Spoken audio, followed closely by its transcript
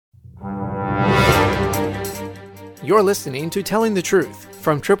You're listening to Telling the Truth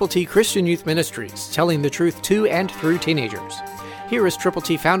from Triple T Christian Youth Ministries, telling the truth to and through teenagers. Here is Triple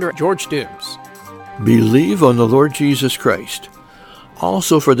T founder George Dooms. Believe on the Lord Jesus Christ.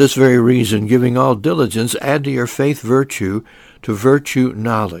 Also for this very reason, giving all diligence, add to your faith virtue, to virtue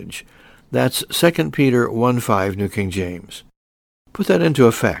knowledge. That's 2 Peter 1:5, New King James. Put that into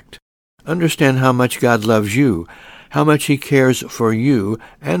effect. Understand how much God loves you, how much He cares for you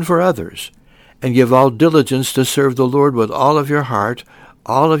and for others, and give all diligence to serve the Lord with all of your heart,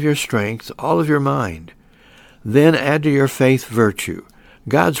 all of your strength, all of your mind. Then add to your faith virtue.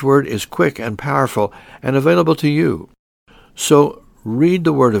 God's Word is quick and powerful and available to you. So read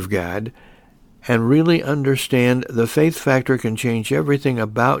the Word of God and really understand the faith factor can change everything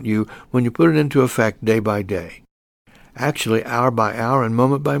about you when you put it into effect day by day. Actually, hour by hour and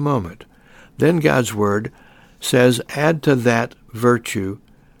moment by moment. Then God's Word says, add to that virtue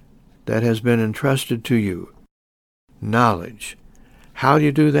that has been entrusted to you. Knowledge. How do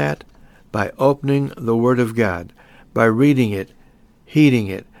you do that? By opening the Word of God, by reading it, heeding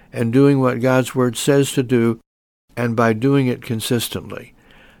it, and doing what God's Word says to do, and by doing it consistently.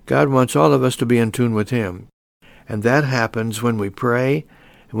 God wants all of us to be in tune with Him. And that happens when we pray,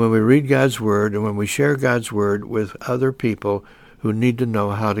 and when we read God's Word, and when we share God's Word with other people who need to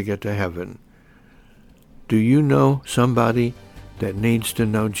know how to get to heaven. Do you know somebody that needs to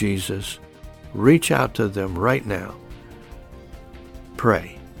know Jesus? Reach out to them right now.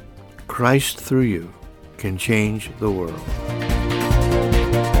 Pray. Christ through you can change the world.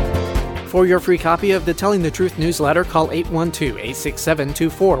 For your free copy of the Telling the Truth newsletter, call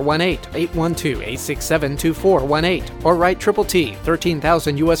 812-867-2418, 812-867-2418, or write Triple T,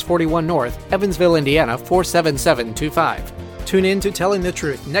 13,000 U.S. 41 North, Evansville, Indiana, 47725. Tune in to Telling the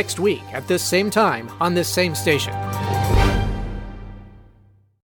Truth next week at this same time on this same station.